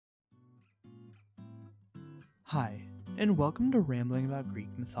Hi, and welcome to Rambling About Greek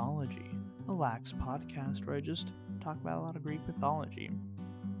Mythology, a lax podcast where I just talk about a lot of Greek mythology.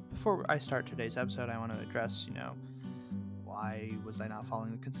 Before I start today's episode, I want to address, why was I not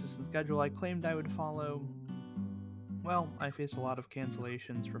following the consistent schedule I claimed I would follow? Well, I faced a lot of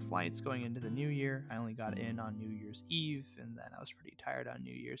cancellations for flights going into the new year. I only got in on New Year's Eve, and then I was pretty tired on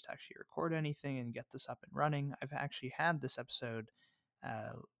New Year's to actually record anything and get this up and running. I've actually had this episode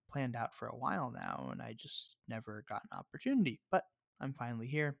uh, planned out for a while now, and I just never got an opportunity. But I'm finally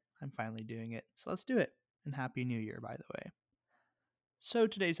here. I'm finally doing it. So let's do it. And Happy New Year, by the way. So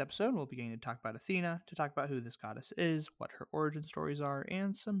today's episode, we'll begin to talk about Athena, to talk about who this goddess is, what her origin stories are,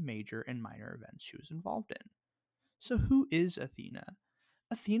 and some major and minor events she was involved in. So, who is Athena?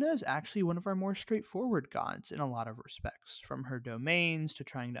 Athena is actually one of our more straightforward gods in a lot of respects, from her domains to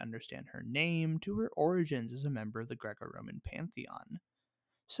trying to understand her name to her origins as a member of the Greco Roman pantheon.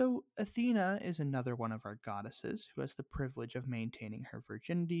 So, Athena is another one of our goddesses who has the privilege of maintaining her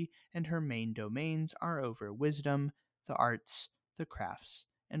virginity, and her main domains are over wisdom, the arts, the crafts,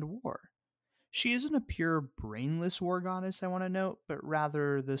 and war. She isn't a pure brainless war goddess, I want to note, but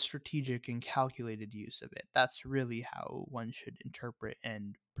rather the strategic and calculated use of it. That's really how one should interpret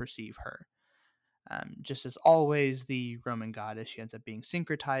and perceive her. Just as always, the Roman goddess she ends up being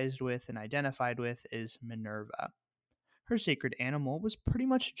syncretized with and identified with is Minerva. Her sacred animal was pretty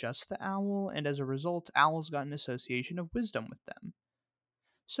much just the owl, and as a result, owls got an association of wisdom with them.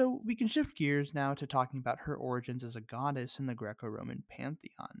 So we can shift gears now to talking about her origins as a goddess in the Greco Roman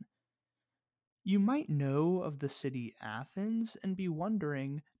pantheon. You might know of the city Athens and be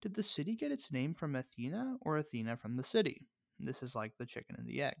wondering, did the city get its name from Athena or Athena from the city? This is like the chicken and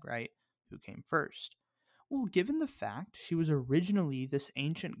the egg, right? Who came first? Well, given the fact she was originally this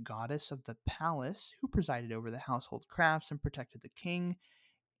ancient goddess of the palace who presided over the household crafts and protected the king,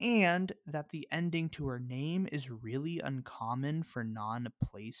 and that the ending to her name is really uncommon for non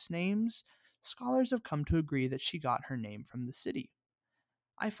place names, scholars have come to agree that she got her name from the city.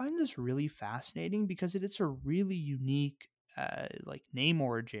 I find this really fascinating because it's a really unique name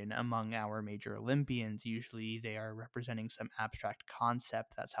origin among our major Olympians. Usually they are representing some abstract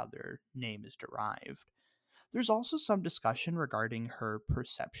concept. That's how their name is derived. There's also some discussion regarding her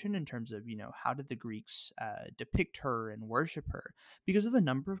perception in terms of, how did the Greeks depict her and worship her? Because of the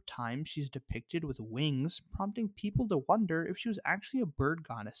number of times she's depicted with wings, prompting people to wonder if she was actually a bird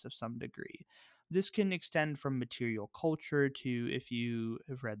goddess of some degree. This can extend from material culture to, if you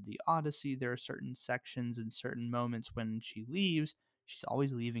have read the Odyssey, there are certain sections and certain moments when she leaves, she's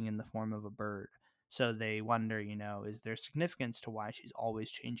always leaving in the form of a bird. So they wonder, is there significance to why she's always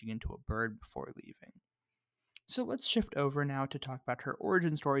changing into a bird before leaving? So let's shift over now to talk about her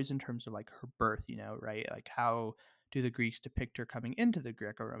origin stories in terms of like her birth, right? Like how do the Greeks depict her coming into the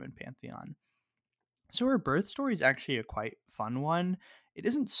Greco Roman pantheon? So her birth story is actually a quite fun one. It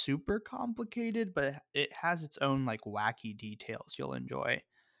isn't super complicated, but it has its own like wacky details you'll enjoy.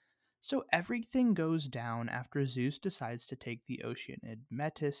 So everything goes down after Zeus decides to take the Oceanid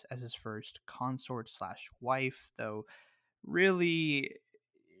Metis as his first consort slash wife, though really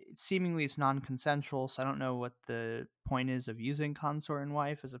seemingly it's non-consensual, so I don't know what the point is of using consort and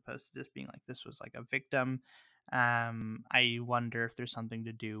wife as opposed to just being like this was like a victim. I wonder if there's something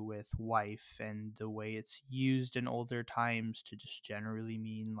to do with wife and the way it's used in older times to just generally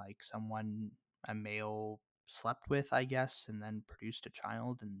mean like someone a male slept with, I guess, and then produced a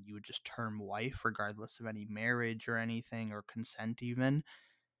child, and you would just term wife regardless of any marriage or anything or consent even.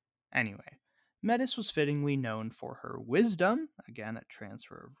 Anyway, Metis was fittingly known for her wisdom, again, a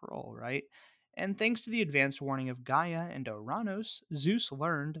transfer of role, right? And thanks to the advanced warning of Gaia and Oranos, Zeus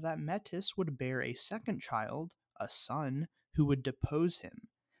learned that Metis would bear a second child, a son, who would depose him.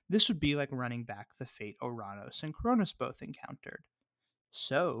 This would be like running back the fate Oranos and Cronus both encountered.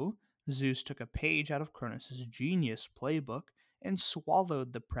 So, Zeus took a page out of Cronus' genius playbook and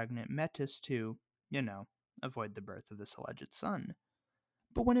swallowed the pregnant Metis to, avoid the birth of this alleged son.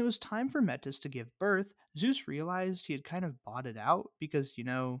 But when it was time for Metis to give birth, Zeus realized he had kind of bought it out because,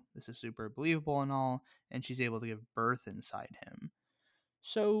 this is super believable and all, and she's able to give birth inside him.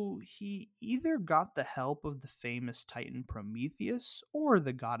 So he either got the help of the famous Titan Prometheus or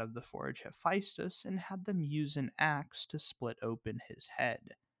the god of the forge Hephaestus and had them use an axe to split open his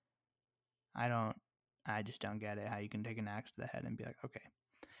head. I just don't get it how you can take an axe to the head and be like, okay.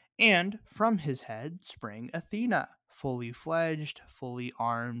 And from his head sprang Athena, fully fledged, fully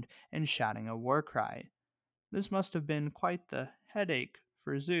armed, and shouting a war cry. This must have been quite the headache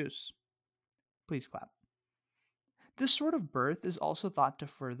for Zeus. Please clap. This sort of birth is also thought to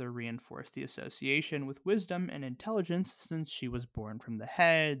further reinforce the association with wisdom and intelligence since she was born from the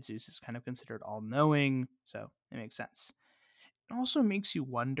head. Zeus is kind of considered all knowing, so it makes sense. It also makes you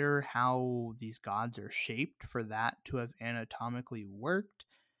wonder how these gods are shaped for that to have anatomically worked.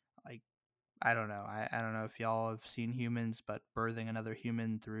 Like, I don't know. I don't know if y'all have seen humans, but birthing another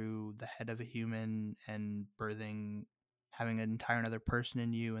human through the head of a human and birthing, having an entire another person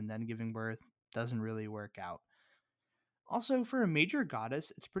in you and then giving birth doesn't really work out. Also, for a major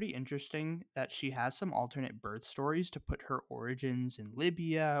goddess, it's pretty interesting that she has some alternate birth stories to put her origins in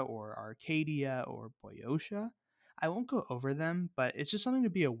Libya or Arcadia or Boeotia. I won't go over them, but it's just something to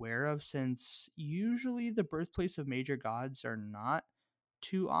be aware of since usually the birthplace of major gods are not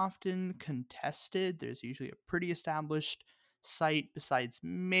too often contested. There's usually a pretty established site, besides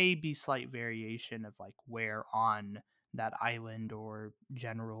maybe slight variation of like where on that island or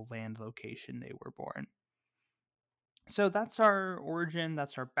general land location they were born. So that's our origin,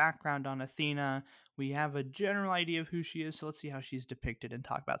 that's our background on Athena. We have a general idea of who she is, so let's see how she's depicted and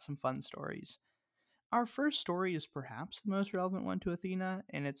talk about some fun stories. Our first story is perhaps the most relevant one to Athena,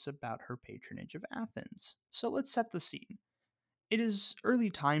 and it's about her patronage of Athens. So let's set the scene. It is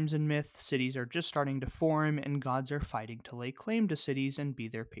early times in myth, cities are just starting to form, and gods are fighting to lay claim to cities and be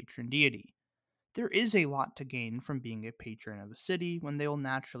their patron deity. There is a lot to gain from being a patron of a city when they will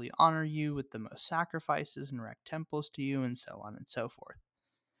naturally honor you with the most sacrifices and erect temples to you, and so on and so forth.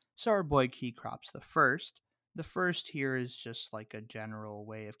 So our boy Keycrops the first here is just like a general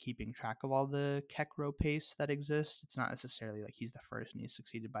way of keeping track of all the Kekropes that exist. It's not necessarily like he's the first and he's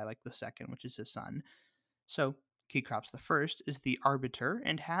succeeded by like the second, which is his son. So Keycrops the first is the arbiter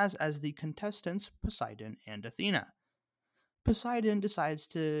and has as the contestants Poseidon and Athena. Poseidon decides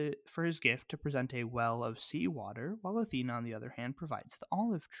for his gift to present a well of sea water, while Athena, on the other hand, provides the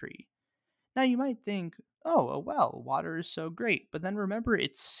olive tree. Now you might think, oh, a well, water is so great, but then remember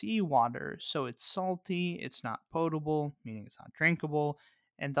it's sea water, so it's salty, it's not potable, meaning it's not drinkable,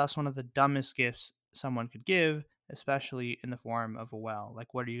 and thus one of the dumbest gifts someone could give, especially in the form of a well.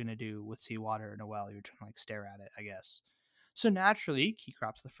 Like, what are you going to do with seawater in a well? You're trying to like stare at it, I guess. So naturally,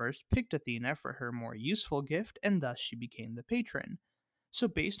 Keycrops the First picked Athena for her more useful gift, and thus she became the patron. So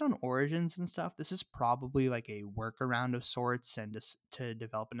based on origins and stuff, this is probably like a workaround of sorts, and to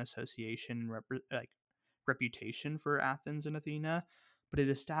develop an association like reputation for Athens and Athena, but it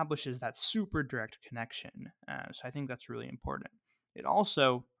establishes that super direct connection. So I think that's really important. It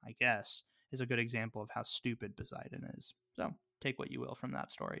also, I guess, is a good example of how stupid Poseidon is. So take what you will from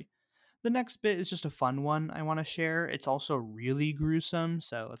that story. The next bit is just a fun one I want to share. It's also really gruesome,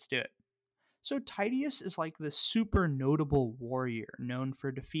 so let's do it. So Titius is like this super notable warrior known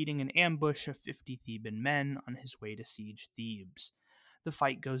for defeating an ambush of 50 Theban men on his way to siege Thebes. The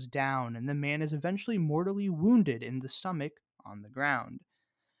fight goes down, and the man is eventually mortally wounded in the stomach on the ground.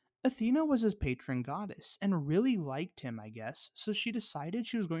 Athena was his patron goddess and really liked him, I guess, so she decided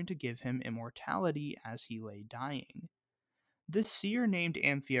she was going to give him immortality as he lay dying. This seer named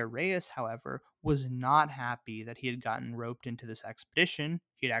Amphiaraus, however, was not happy that he had gotten roped into this expedition.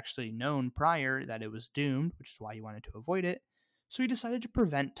 He had actually known prior that it was doomed, which is why he wanted to avoid it, so he decided to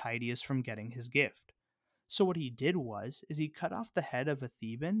prevent Titius from getting his gift. So what he did is he cut off the head of a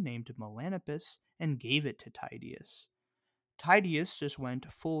Theban named Melanippus and gave it to Titius. Titius just went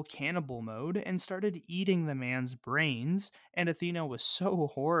full cannibal mode and started eating the man's brains, and Athena was so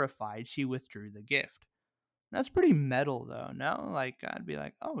horrified she withdrew the gift. That's pretty metal though, no? Like I'd be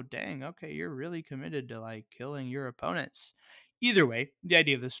like, "Oh, dang, okay, you're really committed to like killing your opponents." Either way, the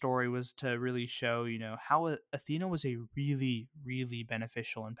idea of the story was to really show, how Athena was a really, really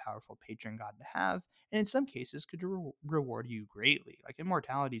beneficial and powerful patron god to have, and in some cases could reward you greatly. Like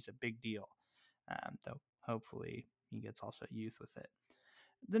immortality is a big deal. Though hopefully he gets also youth with it.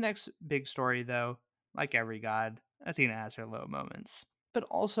 The next big story, though, like every god, Athena has her low moments. But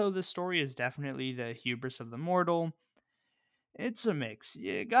also, the story is definitely the hubris of the mortal. It's a mix.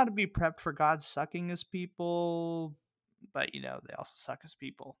 You gotta be prepped for gods sucking as people, but they also suck as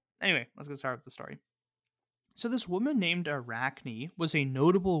people. Anyway, let's get started with the story. So, this woman named Arachne was a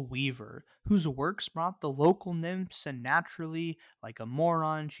notable weaver whose works brought the local nymphs, and naturally, like a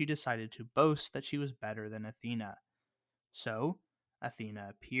moron, she decided to boast that she was better than Athena. So, Athena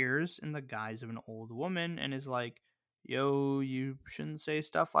appears in the guise of an old woman and is like, "Yo, you shouldn't say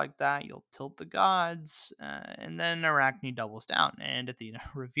stuff like that, you'll tilt the gods." And then Arachne doubles down, and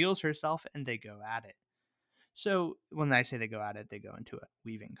Athena reveals herself, and they go at it. So, when I say they go at it, they go into a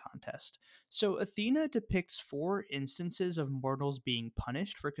weaving contest. So, Athena depicts 4 instances of mortals being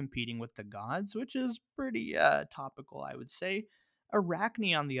punished for competing with the gods, which is pretty topical, I would say.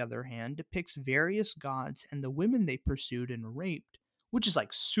 Arachne, on the other hand, depicts various gods and the women they pursued and raped, which is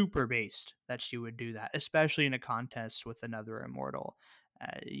like super based that she would do that, especially in a contest with another immortal.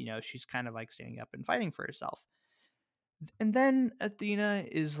 She's kind of like standing up and fighting for herself. And then Athena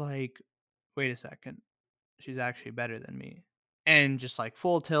is like, wait a second, she's actually better than me. And just like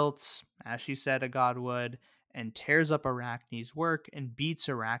full tilts, as she said a god would, and tears up Arachne's work and beats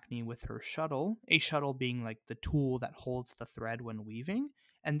Arachne with her shuttle, a shuttle being like the tool that holds the thread when weaving,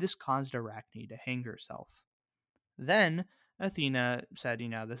 and this caused Arachne to hang herself. Then Athena said,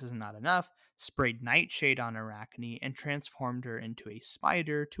 this is not enough, sprayed nightshade on Arachne, and transformed her into a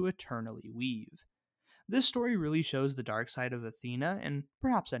spider to eternally weave. This story really shows the dark side of Athena and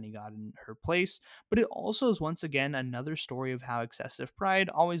perhaps any god in her place, but it also is once again another story of how excessive pride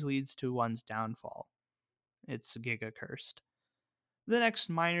always leads to one's downfall. It's giga cursed. The next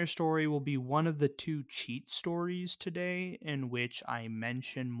minor story will be one of the two cheat stories today, in which I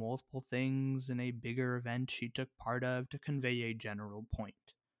mention multiple things in a bigger event she took part of to convey a general point.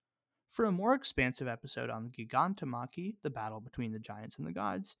 For a more expansive episode on the Gigantomachy, the battle between the giants and the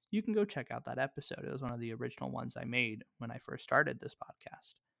gods, you can go check out that episode. It was one of the original ones I made when I first started this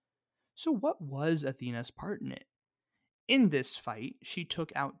podcast. So, what was Athena's part in it? In this fight, she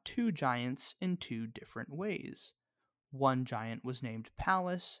took out two giants in two different ways. One giant was named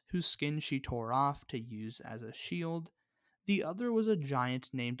Pallas, whose skin she tore off to use as a shield. The other was a giant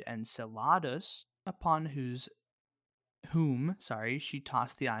named Enceladus, upon whom she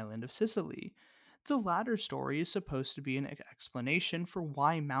tossed the island of Sicily. The latter story is supposed to be an explanation for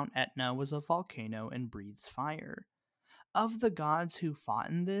why Mount Etna was a volcano and breathes fire. Of the gods who fought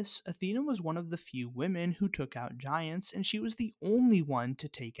in this, Athena was one of the few women who took out giants, and she was the only one to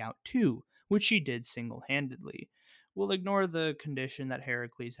take out two, which she did single handedly. We'll ignore the condition that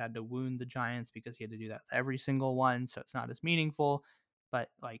Heracles had to wound the giants because he had to do that with every single one, so it's not as meaningful, but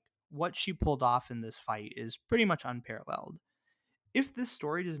what she pulled off in this fight is pretty much unparalleled. If this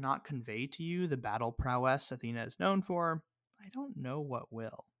story does not convey to you the battle prowess Athena is known for, I don't know what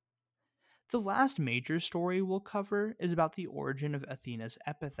will. The last major story we'll cover is about the origin of Athena's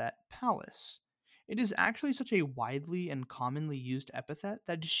epithet, Pallas. It is actually such a widely and commonly used epithet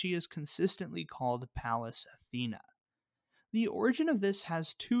that she is consistently called Pallas Athena. The origin of this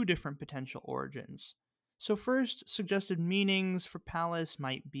has two different potential origins. So, first, suggested meanings for Pallas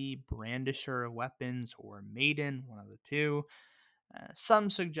might be brandisher of weapons or maiden, one of the two. Some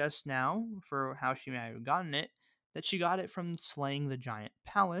suggest now, for how she may have gotten it, that she got it from slaying the giant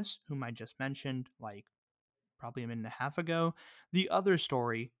Pallas, whom I just mentioned, probably a minute and a half ago. The other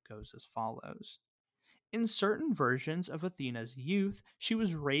story goes as follows. In certain versions of Athena's youth, she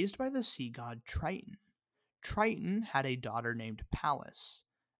was raised by the sea god Triton. Triton had a daughter named Pallas.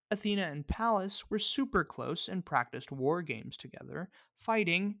 Athena and Pallas were super close and practiced war games together,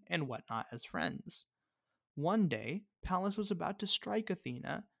 fighting and whatnot as friends. One day, Pallas was about to strike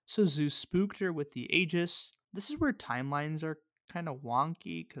Athena, so Zeus spooked her with the Aegis. This is where timelines are kind of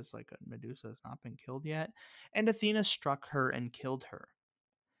wonky because Medusa has not been killed yet, and Athena struck her and killed her.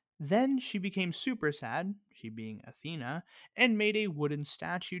 Then she became super sad, she being Athena, and made a wooden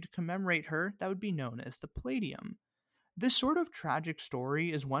statue to commemorate her that would be known as the Palladium. This sort of tragic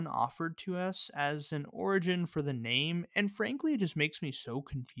story is one offered to us as an origin for the name, and frankly, it just makes me so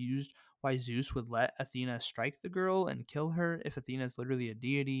confused why Zeus would let Athena strike the girl and kill her if Athena's literally a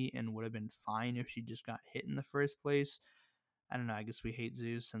deity and would have been fine if she just got hit in the first place. I don't know, I guess we hate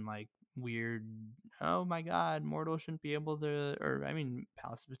Zeus and weird, oh my god, mortal shouldn't be able to, or I mean,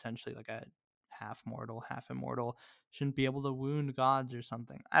 Pallas is potentially like a half mortal, half immortal, shouldn't be able to wound gods or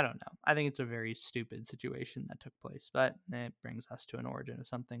something. I don't know. I think it's a very stupid situation that took place, but it brings us to an origin of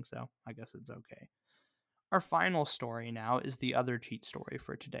something, so I guess it's okay. Our final story now is the other cheat story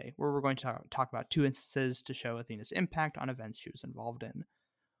for today, where we're going to talk about two instances to show Athena's impact on events she was involved in.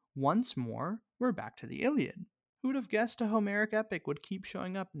 Once more, we're back to the Iliad. Who would have guessed a Homeric epic would keep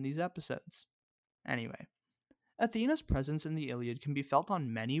showing up in these episodes? Anyway, Athena's presence in the Iliad can be felt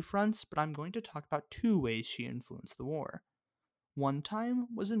on many fronts, but I'm going to talk about two ways she influenced the war. One time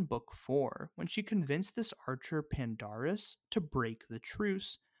was in Book 4, when she convinced this archer Pandarus to break the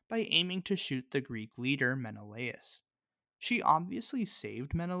truce by aiming to shoot the Greek leader Menelaus. She obviously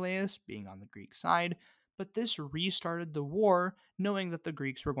saved Menelaus, being on the Greek side, but this restarted the war, knowing that the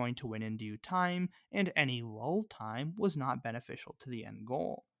Greeks were going to win in due time, and any lull time was not beneficial to the end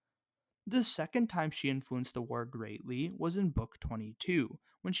goal. The second time she influenced the war greatly was in Book 22,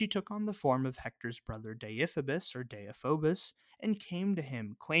 when she took on the form of Hector's brother Deiphobus, or Deiphobus, and came to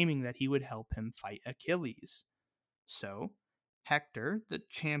him claiming that he would help him fight Achilles. So, Hector, the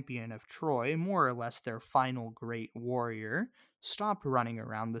champion of Troy, more or less their final great warrior, stopped running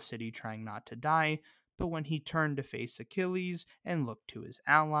around the city trying not to die, but when he turned to face Achilles and looked to his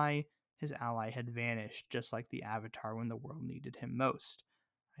ally had vanished just like the Avatar when the world needed him most.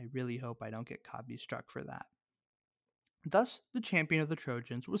 I really hope I don't get copy struck for that. Thus, the champion of the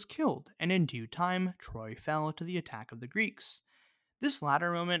Trojans was killed, and in due time, Troy fell to the attack of the Greeks. This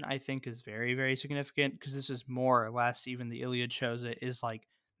latter moment, I think, is very, very significant because this is more or less, even the Iliad shows it, is like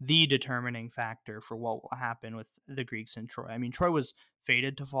the determining factor for what will happen with the Greeks and Troy. I mean, Troy was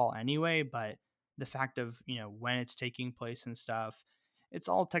fated to fall anyway, but the fact of, when it's taking place and stuff, it's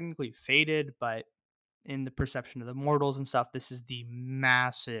all technically fated, but in the perception of the mortals and stuff, this is the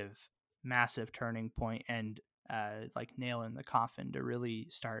massive, massive turning point and like nail in the coffin to really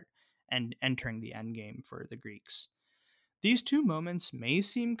start and entering the end game for the Greeks. These two moments may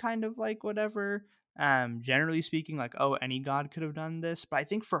seem kind of like whatever, generally speaking, like, oh, any god could have done this, but I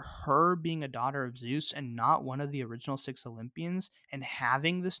think for her being a daughter of Zeus and not one of the original 6 Olympians and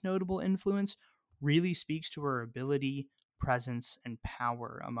having this notable influence really speaks to her ability, presence, and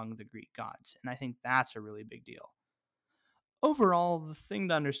power among the Greek gods, and I think that's a really big deal. Overall, the thing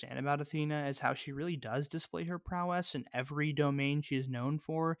to understand about Athena is how she really does display her prowess in every domain she is known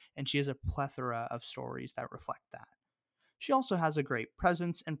for, and she has a plethora of stories that reflect that. She also has a great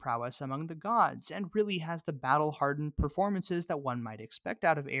presence and prowess among the gods, and really has the battle hardened performances that one might expect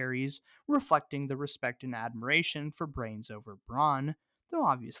out of Ares, reflecting the respect and admiration for brains over brawn, though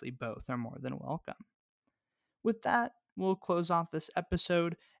obviously both are more than welcome. With that, we'll close off this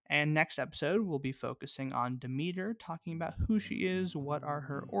episode, and next episode we'll be focusing on Demeter, talking about who she is, what are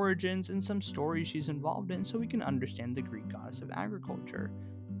her origins, and some stories she's involved in so we can understand the Greek goddess of agriculture.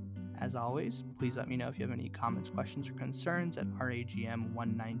 As always, please let me know if you have any comments, questions, or concerns at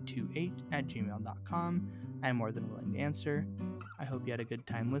ragm1928@gmail.com. I'm more than willing to answer. I hope you had a good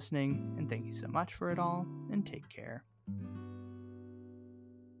time listening, and thank you so much for it all, and take care.